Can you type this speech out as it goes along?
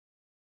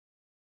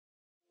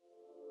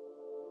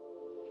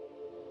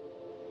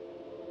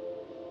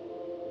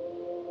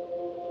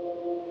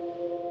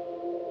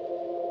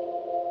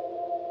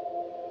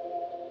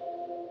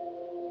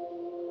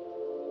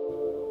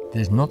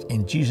There's not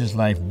in Jesus'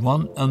 life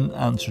one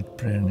unanswered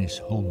prayer in his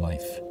whole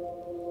life.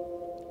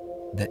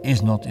 There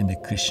is not in the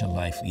Christian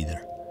life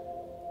either.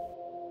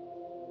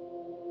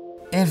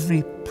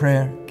 Every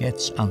prayer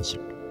gets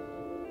answered,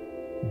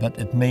 but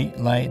it may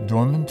lie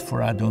dormant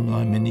for I don't know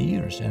how many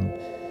years. And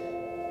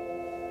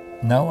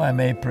now I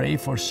may pray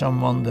for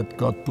someone that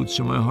God puts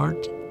in my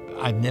heart.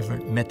 I've never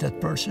met that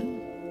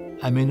person.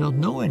 I may not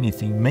know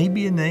anything,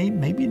 maybe a name,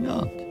 maybe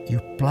not. You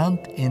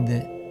plant in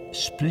the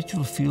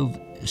spiritual field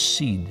a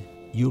seed,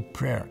 your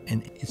prayer,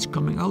 and it's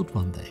coming out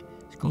one day.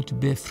 It's going to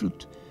bear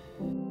fruit.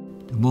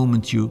 The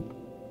moment you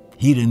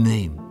hear a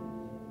name,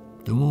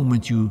 the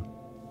moment you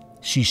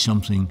see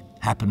something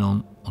happen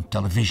on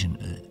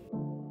television,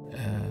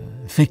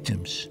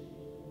 victims,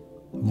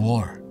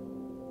 war.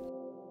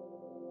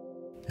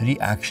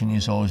 Reaction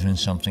is always when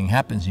something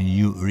happens and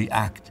you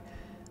react.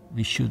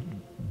 We should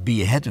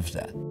be ahead of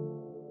that.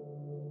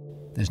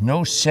 There's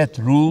no set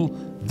rule,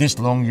 this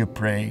long you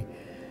pray.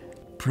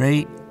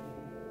 Pray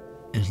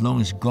as long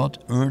as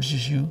God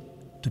urges you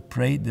to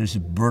pray. There's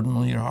a burden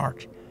on your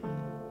heart,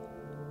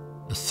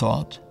 a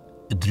thought,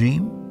 a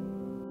dream.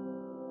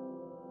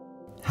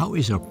 How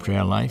is our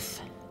prayer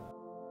life?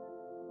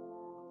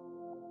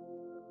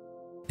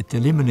 It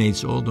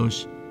eliminates all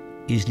those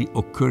easily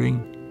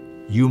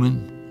occurring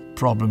human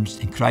problems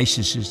and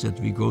crises that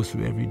we go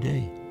through every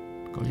day,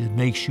 because it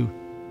makes you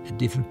a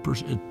different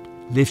person.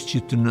 It lifts you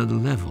to another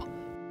level.